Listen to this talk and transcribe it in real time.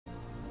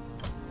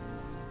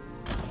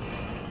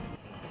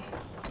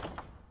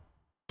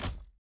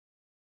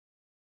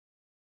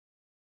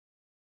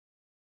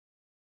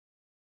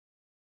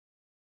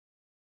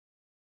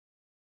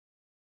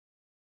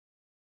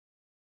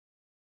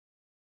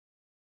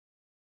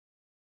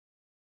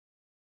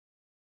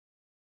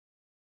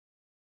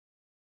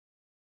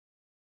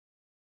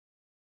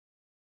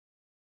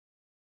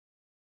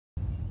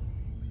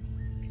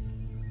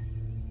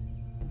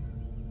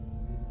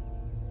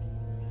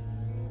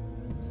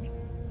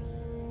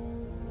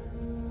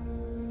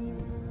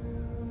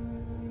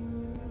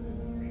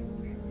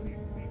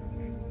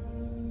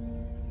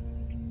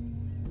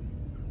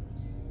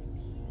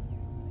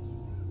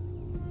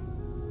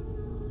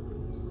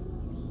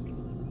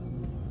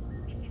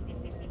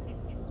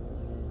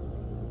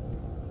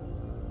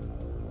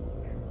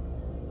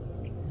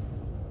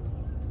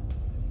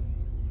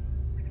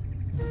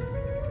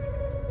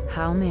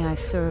How may I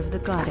serve the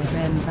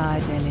goddess?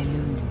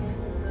 Ashenvale.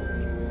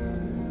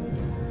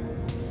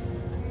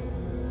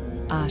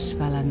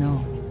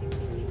 Ashvalano.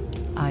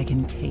 I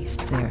can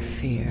taste their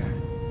fear.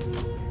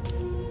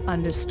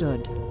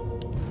 Understood.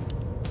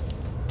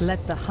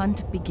 Let the hunt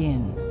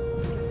begin.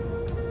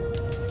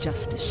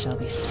 Justice shall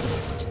be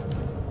swift.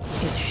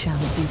 It shall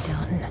be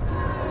done.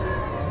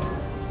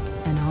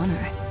 An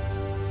honor.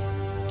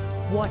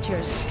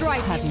 Watchers,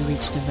 strike! Have you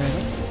reached a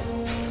verdict?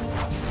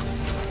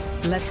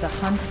 Let the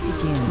hunt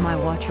begin. My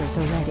watchers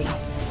are ready.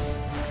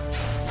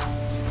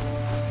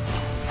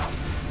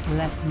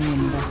 Let me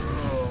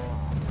investigate.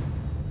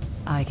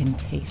 I can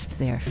taste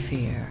their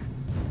fear.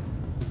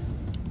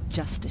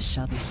 Justice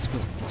shall be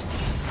swift.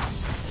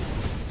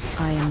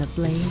 I am the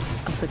blade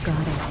of the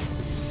goddess.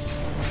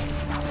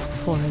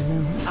 For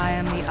Illume. I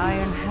am the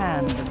iron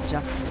hand of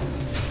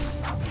justice.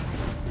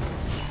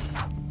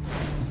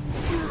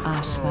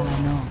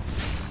 Ashvalano.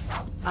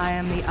 I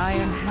am the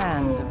iron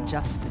hand of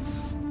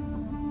justice.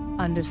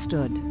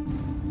 Understood.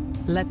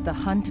 Let the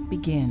hunt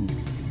begin.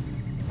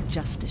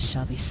 Justice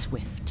shall be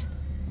swift.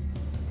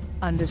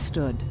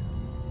 Understood.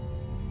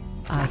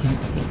 I can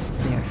taste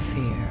their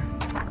fear.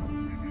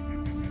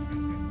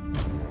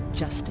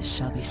 Justice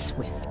shall be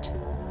swift.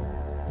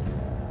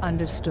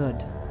 Understood.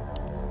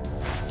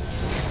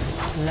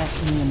 Let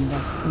me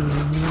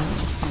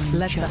investigate.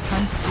 Let the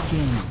hunt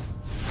begin.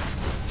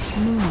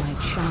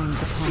 Moonlight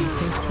shines upon the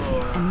guilty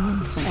and the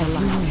innocent As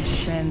alike. you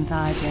wish. Ben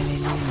thy belly.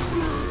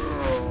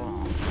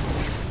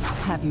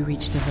 Have you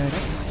reached a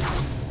verdict?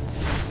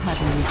 Have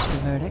you reached a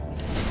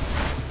verdict?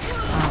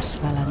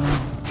 Ashvalano.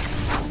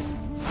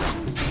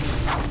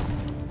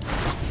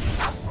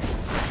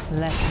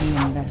 Let me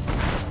investigate.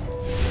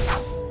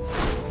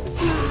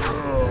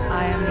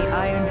 I am the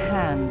iron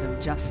hand of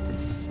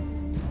justice.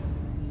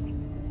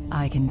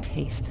 I can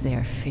taste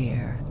their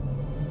fear.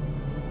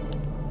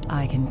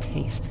 I can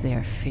taste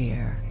their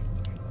fear.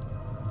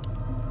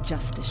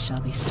 Justice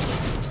shall be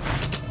swift.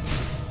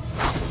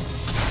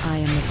 I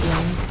am the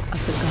blade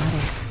of the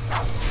goddess.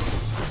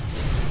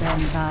 Ben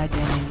thy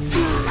deluge.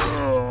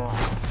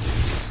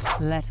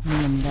 Let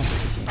me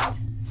investigate.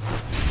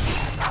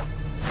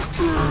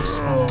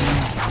 Ashvalano.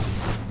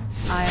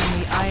 I am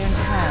the iron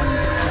hand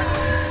of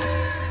justice.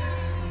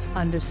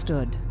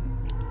 Understood.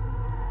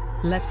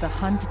 Let the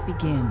hunt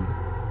begin.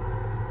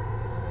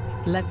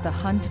 Let the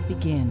hunt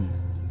begin.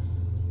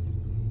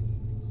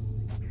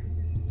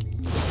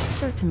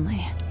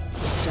 Certainly.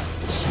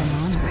 Justice shall be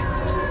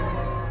swift.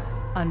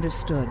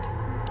 Understood.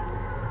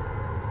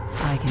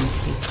 I can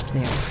taste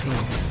their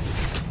fear.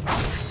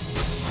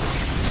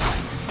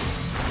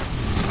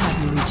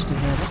 Have you reached a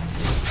verdict?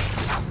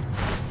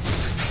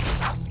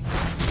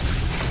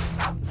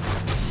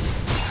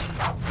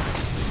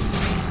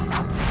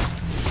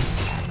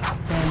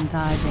 Ben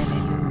thy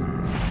delelu.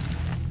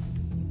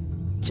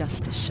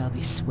 Justice shall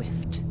be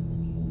swift.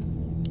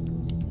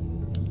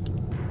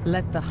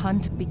 Let the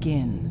hunt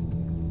begin.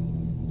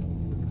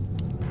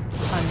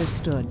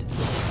 Understood.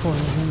 For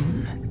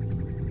Illume.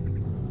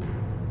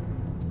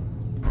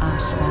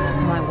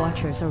 Ashvalano. My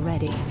watchers are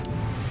ready.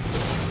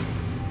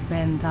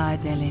 Ben thy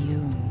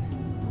delelun.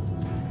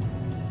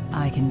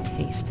 I can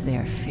taste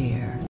their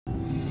fear.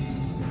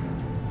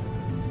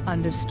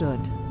 Understood.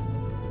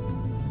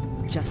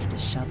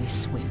 Justice shall be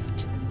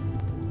swift.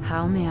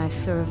 How may I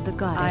serve the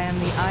goddess? I am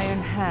the iron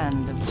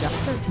hand of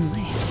justice.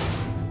 Certainly.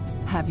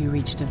 Have you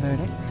reached a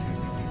verdict?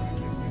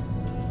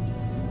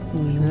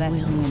 We Let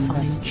me will find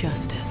investigate.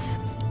 justice.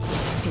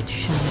 It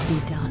shall be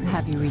done.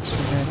 Have you reached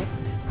a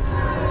verdict?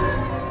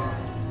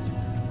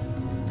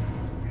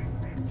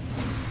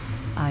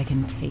 I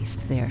can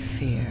taste their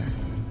fear.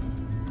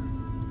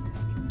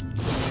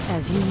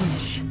 As you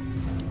wish.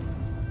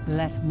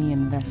 Let me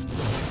investigate.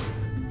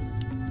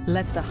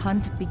 Let the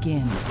hunt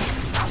begin.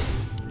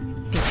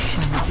 It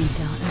shall be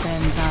done.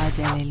 Ben thy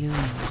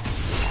delelun.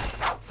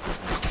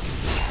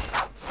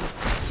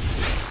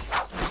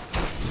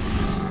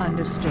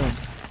 Understood.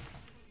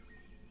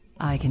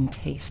 I can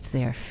taste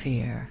their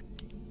fear.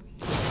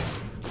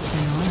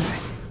 An honor.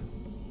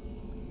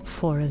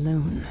 For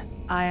Illume.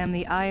 I am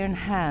the iron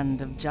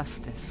hand of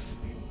justice.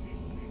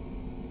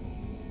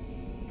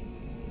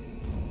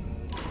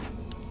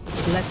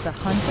 Let the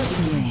hunt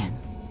begin.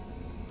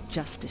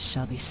 Justice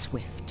shall be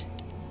swift.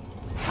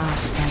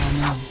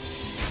 Ashvalano.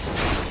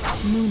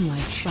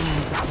 Moonlight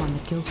shines upon the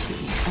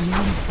guilty and the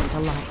innocent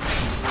alike.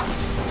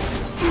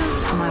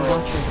 My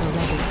watchers are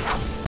ready.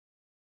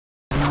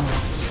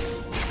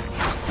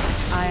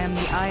 I am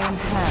the iron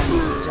hand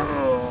of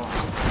justice.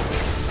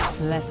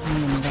 Let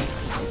me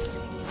investigate.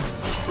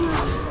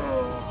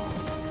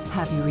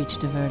 Have you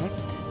reached a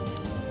verdict?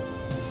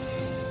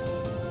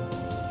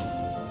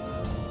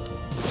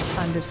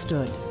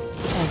 Understood.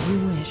 As you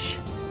wish.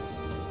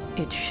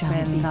 It shall be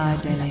Ben thy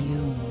done.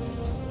 delelun.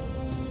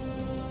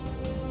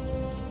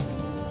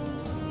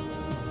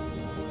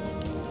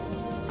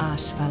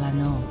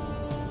 Ashvalano.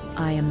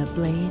 I am the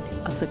blade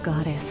of the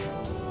goddess.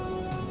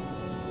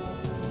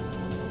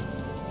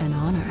 An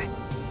honor.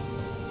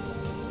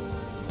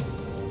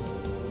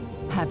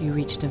 Have you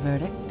reached a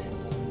verdict?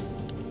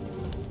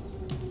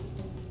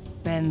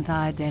 Ben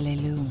thy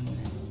delilune.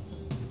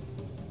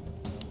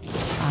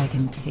 I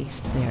can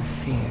taste their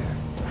fear.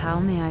 How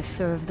may I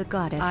serve the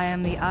goddess? I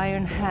am the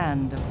iron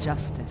hand of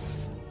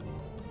justice.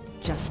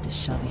 Justice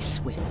shall be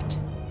swift.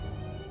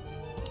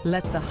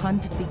 Let the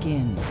hunt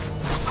begin.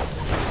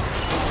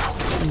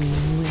 We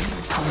will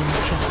find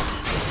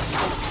justice.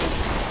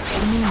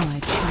 The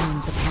moonlight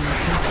shines upon the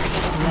country.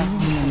 Let me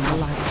innocent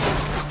investigate.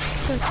 alike.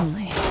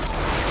 Certainly.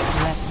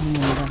 Let me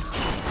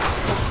investigate.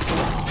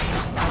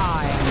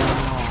 I am the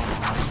law.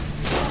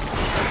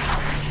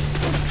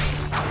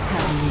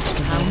 Have you reached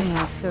a How limit? may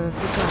I serve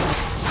the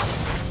goddess?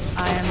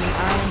 I am the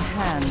iron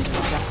hand of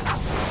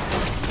justice.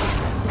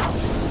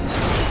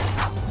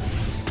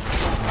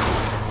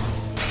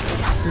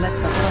 Let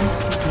the hunt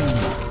begin.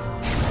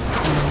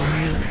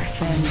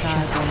 Defend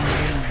thy justice.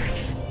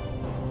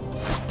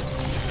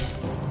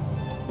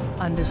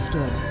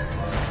 Understood.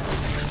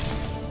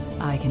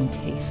 I can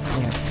taste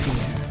their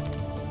fear.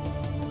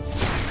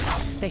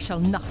 They shall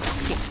not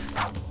escape.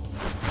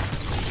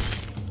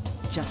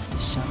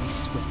 Justice shall be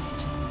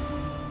swift.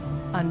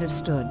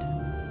 Understood.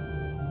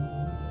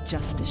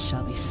 Justice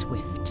shall be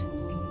swift.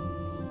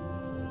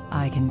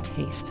 I can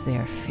taste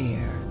their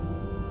fear.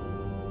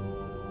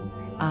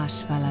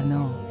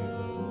 Ashvalano.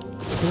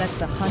 Let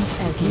the hunt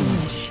As you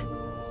begin. wish.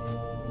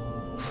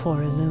 For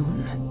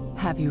Elune.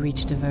 Have you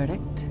reached a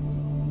verdict?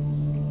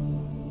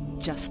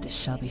 Justice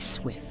shall be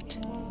swift.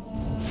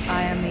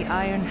 I am the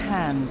iron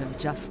hand of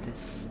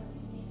justice.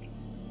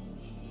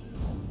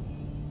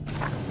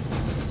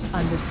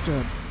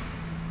 Understood.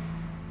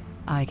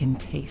 I can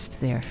taste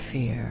their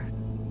fear.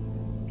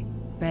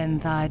 Ben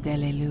thy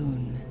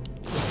delilune.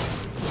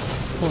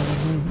 For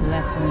Elune,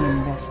 let me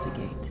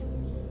investigate.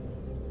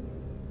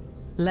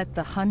 Let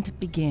the hunt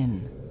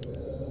begin.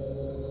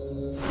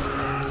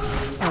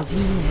 As you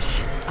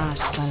wish.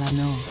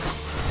 Ashvalano.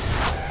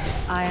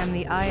 I am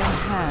the iron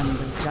hand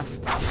of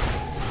justice.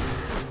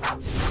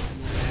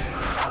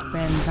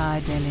 Ben thy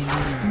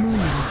delilune.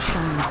 Moonlight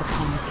shines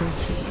upon the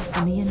guilty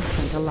and the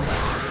innocent alike.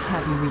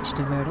 Have you reached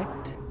a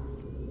verdict?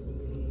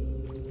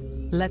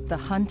 Let the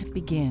hunt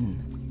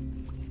begin.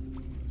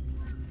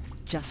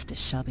 Justice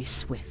shall be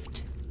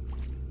swift.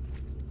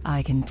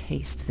 I can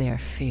taste their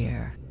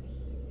fear.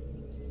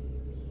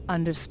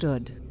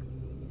 Understood.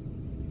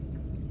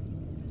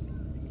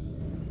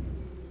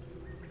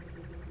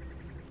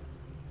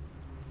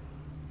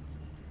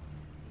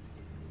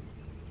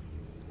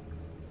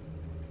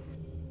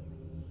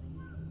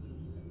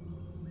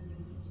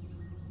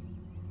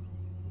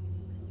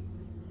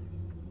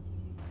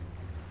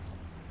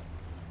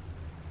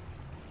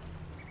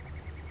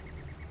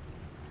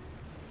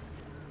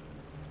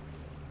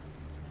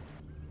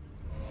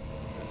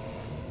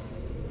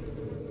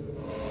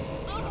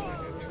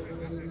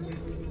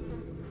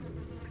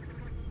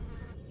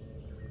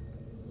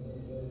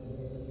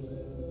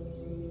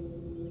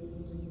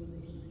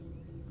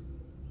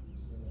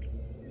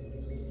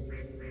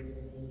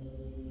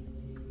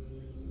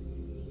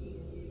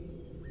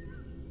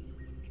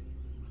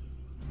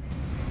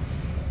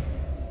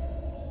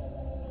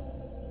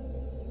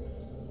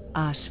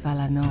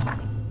 Ashvalano.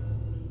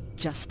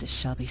 Justice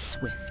shall be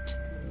swift.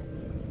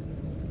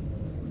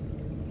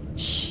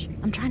 Shh.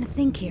 I'm trying to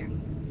think here.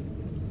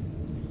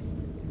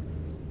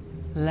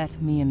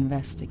 Let me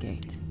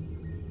investigate.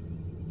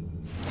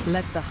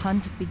 Let the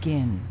hunt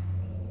begin.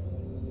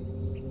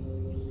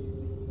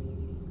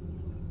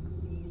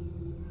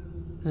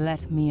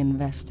 Let me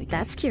investigate.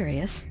 That's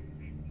curious.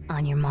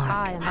 On your mark.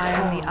 I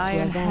am the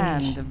iron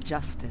hand of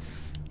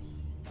justice.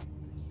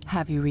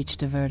 Have you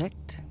reached a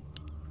verdict?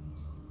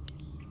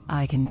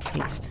 I can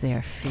taste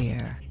their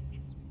fear.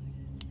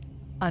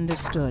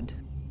 Understood.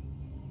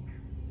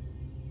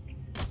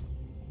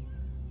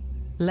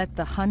 Let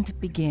the hunt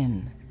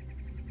begin.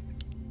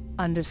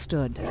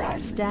 Understood.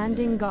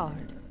 Standing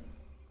guard.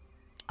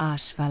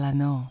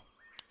 Ashvalano.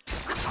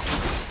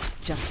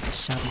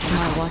 Justice shall be My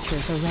swift.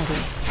 watchers are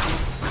ready.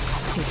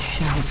 It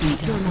shall be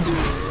done.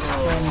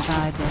 Ben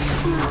thy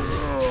delilune.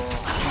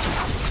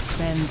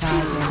 Ben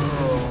thy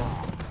delilune.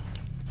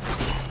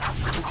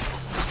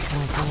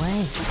 Went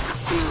away.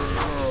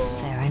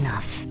 Fair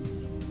enough.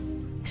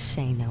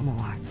 Say no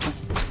more.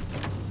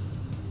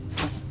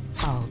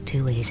 All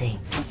too easy.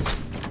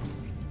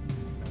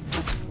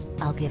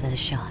 I'll give it a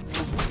shot.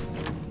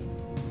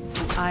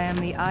 I am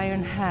the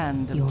iron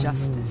hand of Your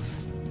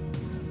justice.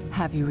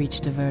 Have you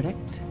reached a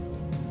verdict?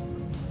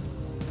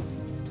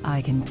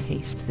 I can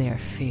taste their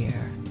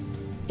fear.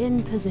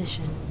 In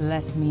position.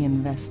 Let me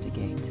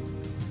investigate.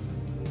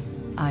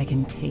 I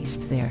can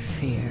taste their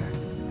fear.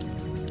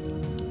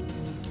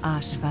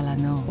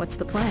 Ashvalano. What's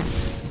the plan?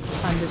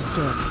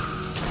 Understood.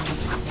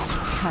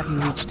 Have you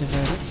reached a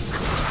verdict?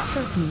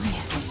 Certainly.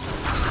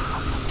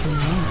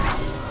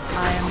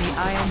 I am the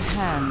iron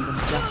hand of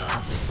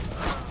justice.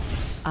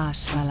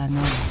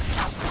 Ashvalano.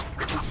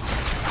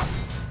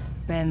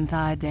 Ben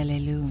thy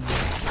delilune.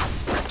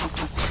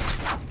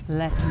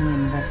 Let me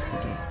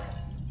investigate.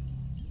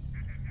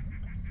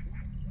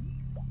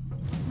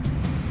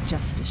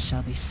 Justice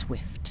shall be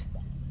swift.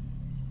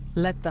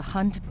 Let the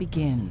hunt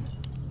begin.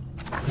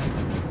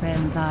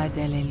 Ben thy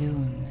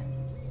Delelune.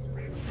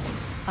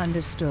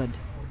 Understood.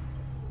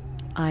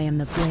 I am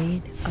the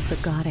blade of the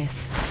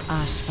goddess.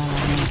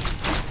 Ashvalane.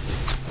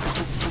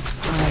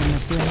 I am the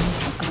blade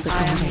of the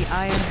I am the goddess.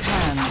 iron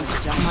hand of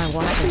justice. My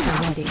watchers are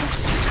ready.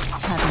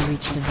 Have you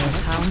reached a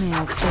verdict? How may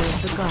I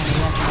serve the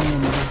goddess?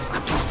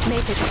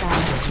 Make it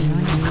fast. Your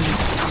need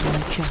for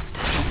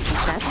justice.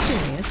 That's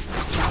curious.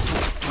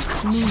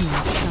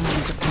 Moonlight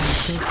shines upon the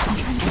guilty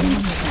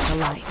and set the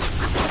light.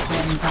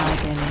 Ben thy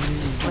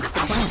Delelune. What's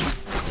the plan?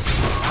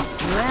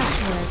 You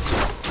asked for it.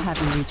 Have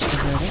you reached a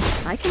verdict?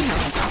 I can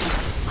help.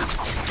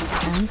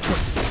 Sounds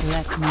good.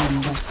 Let me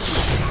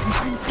investigate. I'm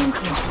trying to think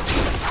here.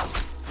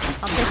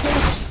 I'll take care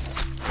of it.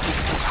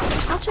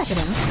 I'll check it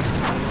out.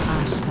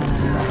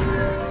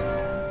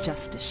 Ashvalane.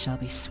 Justice shall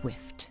be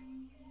swift.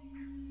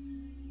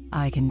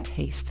 I can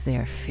taste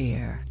their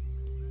fear.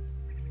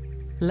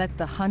 Let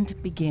the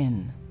hunt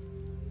begin.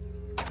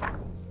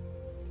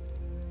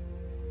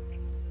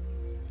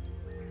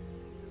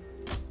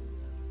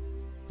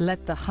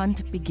 Let the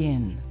hunt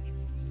begin.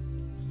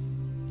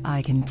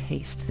 I can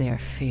taste their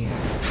fear.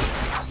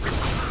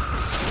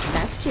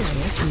 That's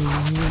curious. You need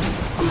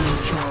to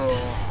find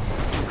justice.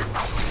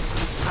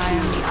 I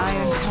am the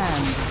iron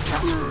hand of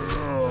justice.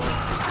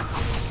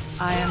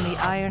 I am the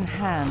iron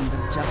hand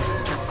of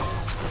justice.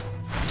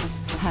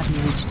 Have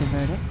you reached a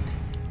verdict?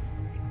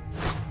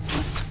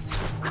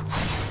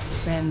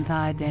 Ben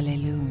thy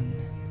Delelune.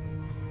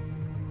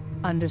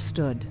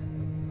 Understood.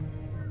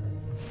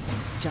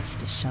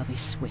 Justice shall be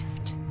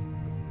swift.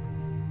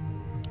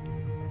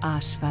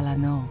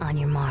 Ashvalano. On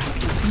your mark.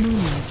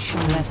 Moonlight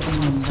shines upon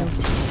the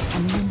guilty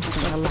and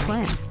innocent alike. What's the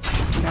plan?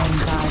 Ben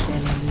thy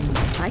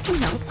Delelune. I can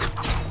help.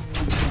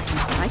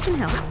 I can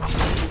help.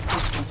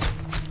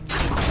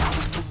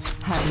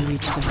 Have you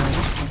reached a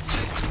verdict?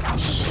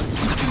 Shh. I'm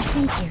trying to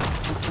think here.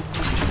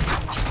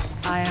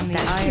 I am the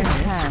That's iron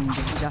curious. hand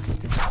of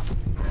justice.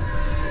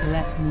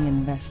 Let me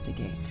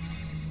investigate.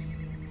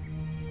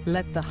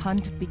 Let the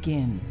hunt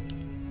begin.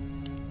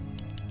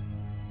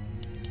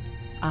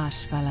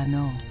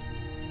 Ashvalano.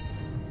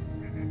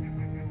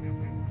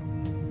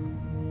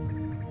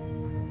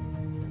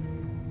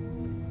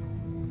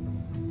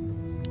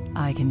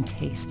 I can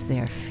taste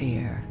their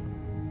fear.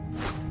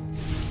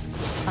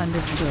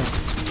 Understood.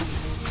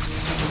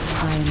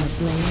 I am the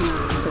blade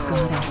of the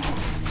goddess.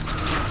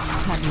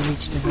 Have you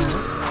reached a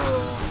verdict?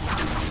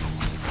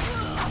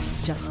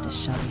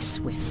 Justice shall be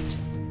swift.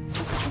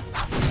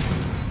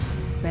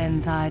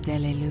 Ben thy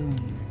Delelune.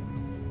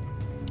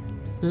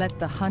 Let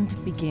the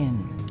hunt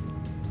begin.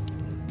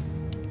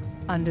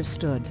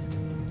 Understood.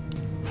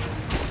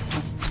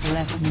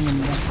 Let me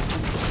investigate.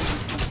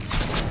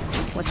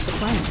 What's the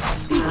plan?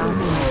 How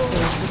may I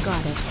serve the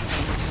goddess?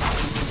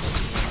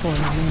 For a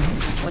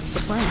moment. What's the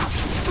plan? I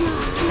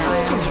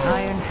That's am the curious.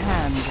 iron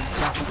hand of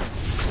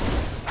justice.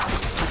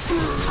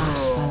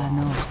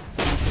 Ashvalano.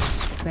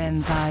 Ben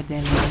thy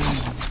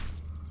Delelune.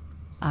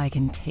 I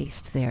can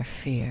taste their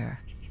fear.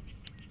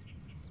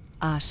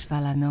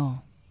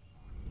 Ashvalano.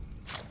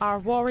 Our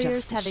warriors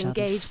Justice have shall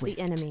be engaged swift.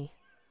 the enemy.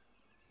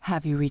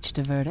 Have you reached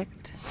a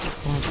verdict?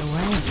 Point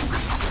away.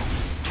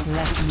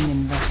 Let me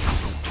investigate.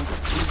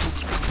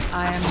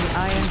 I am the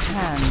iron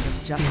hand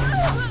of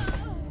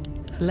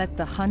justice. Let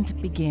the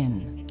hunt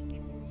begin.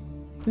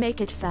 Make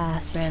it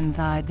fast. Ben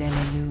thy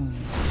Delelune.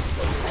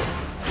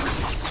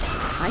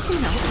 I can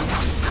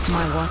help.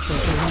 My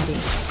watchers are ready.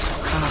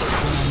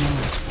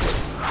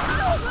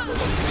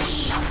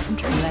 Shh. I'm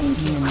trying to Let think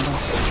me here.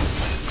 investigate.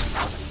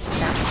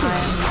 That's I am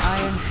curious. the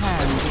iron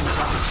hand of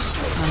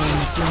justice. I am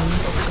the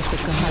blade of the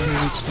Have you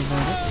goddess. reached a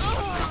verdict?